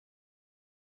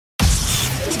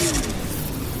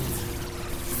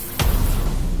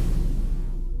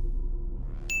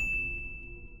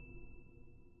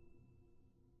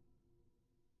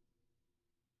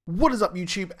What is up,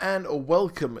 YouTube, and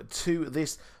welcome to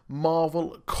this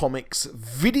Marvel Comics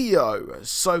video.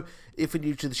 So, if you're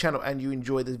new to the channel and you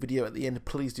enjoy this video at the end,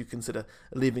 please do consider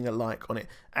leaving a like on it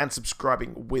and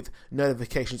subscribing with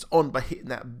notifications on by hitting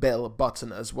that bell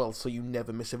button as well, so you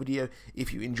never miss a video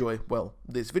if you enjoy, well,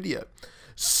 this video.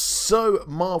 So,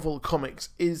 Marvel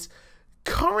Comics is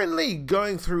currently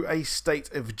going through a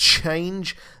state of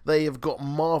change. They have got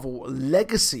Marvel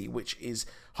Legacy, which is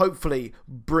hopefully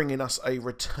bringing us a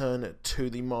return to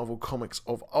the Marvel Comics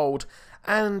of old,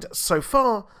 and so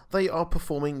far they are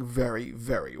performing very,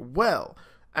 very well.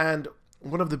 And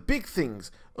one of the big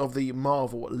things of the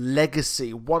Marvel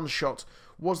Legacy one-shot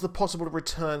was the possible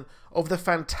return of the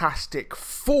Fantastic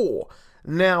Four.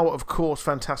 Now, of course,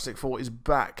 Fantastic Four is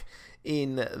back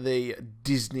in the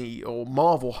Disney or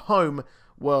Marvel home.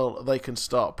 Well, they can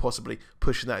start possibly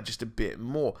pushing that just a bit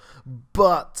more.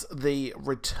 But the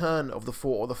return of the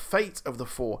Four, or the fate of the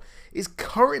Four, is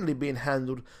currently being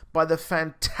handled by the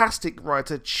fantastic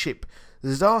writer Chip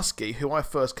Zdarsky, who I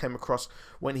first came across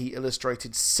when he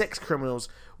illustrated Sex Criminals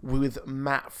with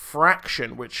Matt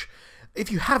Fraction, which, if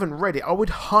you haven't read it, I would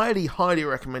highly, highly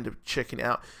recommend checking it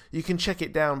out. You can check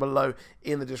it down below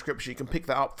in the description. You can pick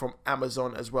that up from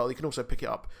Amazon as well. You can also pick it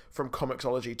up from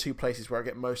Comixology, two places where I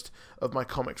get most of my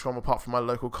comics from, apart from my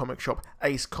local comic shop,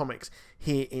 Ace Comics,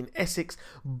 here in Essex.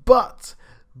 But,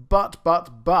 they're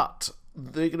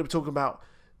going to be talking about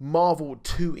Marvel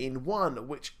 2-in-1,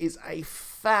 which is a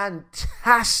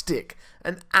fantastic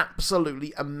and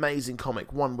absolutely amazing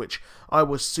comic, one which I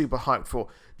was super hyped for,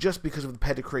 just because of the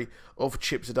pedigree of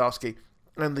Chip Zdarsky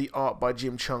and the art by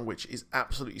Jim Chung, which is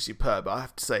absolutely superb. I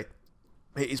have to say,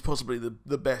 it is possibly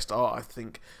the best art I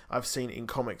think I've seen in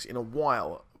comics in a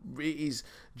while. It is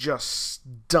just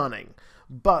stunning.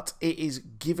 But it is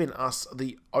giving us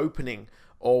the opening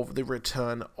of the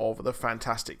return of the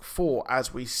Fantastic Four,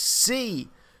 as we see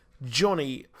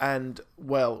Johnny and,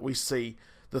 well, we see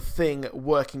the Thing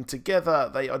working together.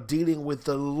 They are dealing with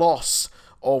the loss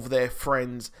of their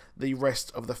friends, the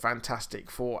rest of the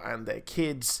Fantastic Four and their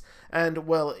kids, and,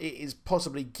 well, it is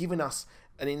possibly giving us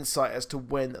an insight as to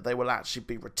when they will actually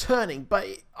be returning. But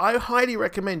I highly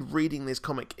recommend reading this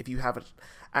comic if you haven't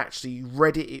actually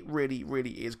read it. It really,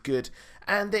 really is good.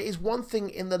 And there is one thing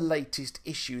in the latest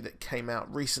issue that came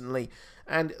out recently,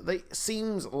 and it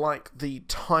seems like the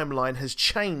timeline has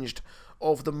changed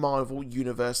of the Marvel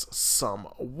Universe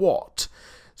somewhat.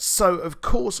 So, of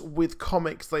course, with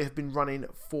comics, they have been running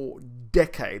for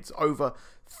decades. Over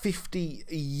 50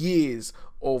 years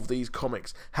of these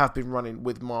comics have been running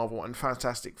with Marvel, and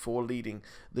Fantastic Four leading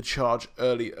the charge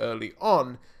early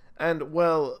on. And,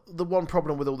 well, the one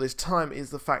problem with all this time is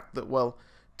the fact that, well,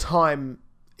 time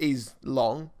is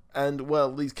long, and,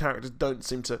 well, these characters don't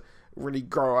seem to really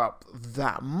grow up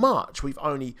that much. We've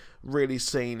only really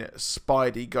seen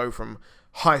Spidey go from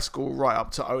high school right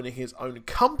up to owning his own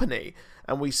company,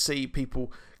 and we see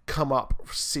people come up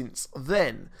since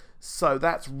then. So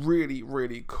that's really,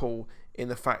 really cool in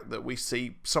the fact that we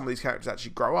see some of these characters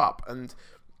actually grow up, and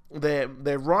their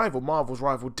rival, Marvel's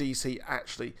rival DC,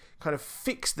 actually kind of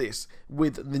fixed this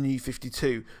with the New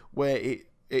 52, where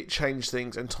it changed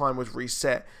things and time was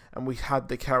reset, and we had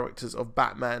the characters of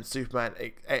Batman, Superman,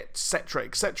 etc.,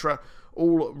 etc.,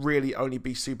 all really only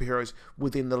be superheroes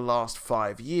within the last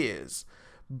 5 years.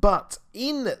 But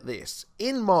in this,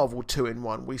 in Marvel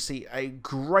 2-in-1, we see a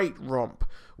great romp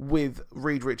with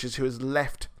Reed Richards, who has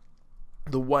left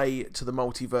the way to the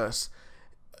multiverse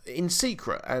in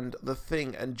secret, and the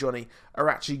Thing and Johnny are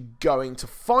actually going to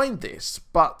find this,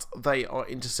 but they are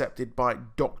intercepted by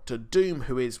Dr. Doom,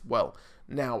 who is, well,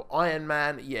 now Iron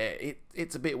Man. Yeah,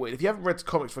 it's a bit weird. If you haven't read the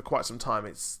comics for quite some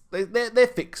time, they're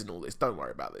fixing all this. Don't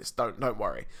worry about this. Don't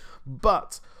worry.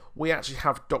 But we actually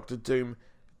have Dr. Doom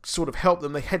sort of help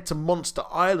them. They head to Monster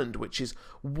Island, which is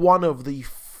one of the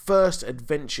first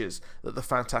adventures that the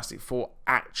Fantastic Four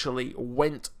actually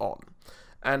went on.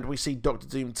 And we see Dr.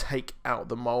 Doom take out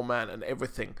the Mole Man and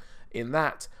everything in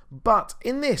that. But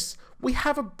in this, we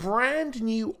have a brand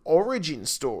new origin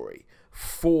story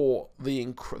for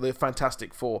the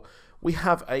Fantastic Four. We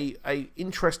have a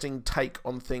interesting take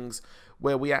on things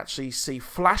where we actually see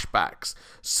flashbacks.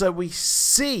 So we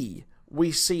see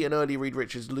an early Reed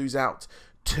Richards lose out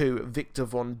to Victor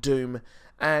Von Doom,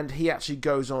 and he actually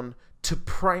goes on to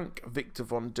prank Victor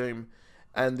Von Doom,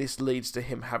 and this leads to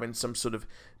him having some sort of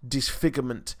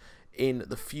disfigurement in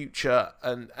the future,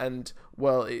 and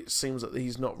well, it seems that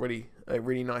he's not really a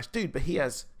really nice dude, but he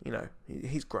has, you know,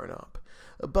 he's grown up.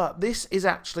 But this is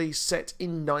actually set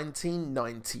in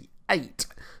 1998.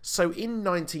 So in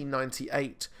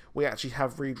 1998, we actually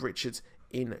have Reed Richards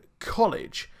in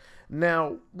college.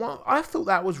 Now, well, I thought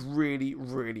that was really,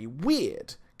 really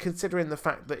weird, considering the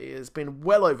fact that it has been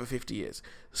well over 50 years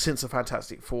since the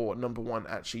Fantastic Four #1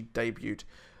 actually debuted.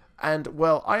 And,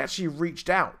 well, I actually reached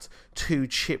out to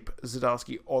Chip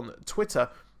Zdarsky on Twitter,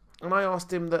 and I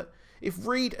asked him that if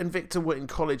Reed and Victor were in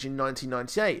college in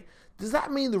 1998, does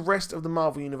that mean the rest of the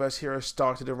Marvel Universe heroes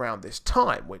started around this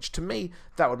time? Which, to me,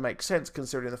 that would make sense,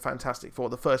 considering the Fantastic Four,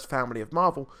 the first family of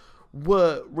Marvel,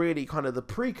 were really kind of the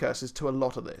precursors to a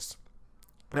lot of this.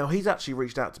 Now, he's actually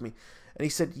reached out to me, and he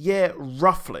said, yeah,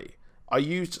 roughly. I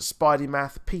used Spidey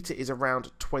math. Peter is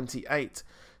around 28.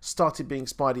 Started being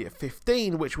Spidey at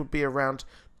 15, which would be around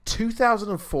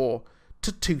 2004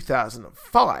 to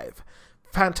 2005.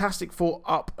 Fantastic Four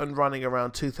up and running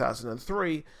around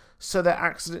 2003, so their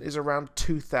accident is around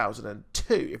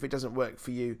 2002. If it doesn't work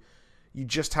for you, you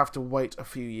just have to wait a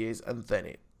few years, and then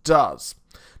it does.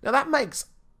 Now, that makes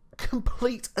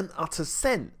complete and utter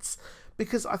sense,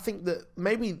 because I think that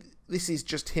maybe this is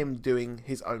just him doing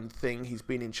his own thing. He's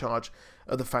been in charge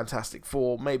of the Fantastic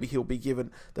Four. Maybe he'll be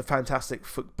given the Fantastic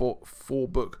Four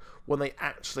book when they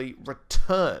actually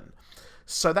return.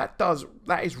 So that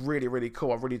is really, really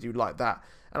cool. I really do like that.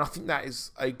 And I think that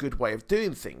is a good way of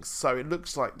doing things. So it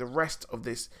looks like the rest of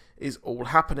this is all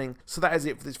happening. So that is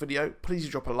it for this video. Please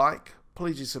do drop a like.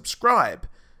 Please do subscribe.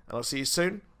 And I'll see you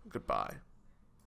soon. Goodbye.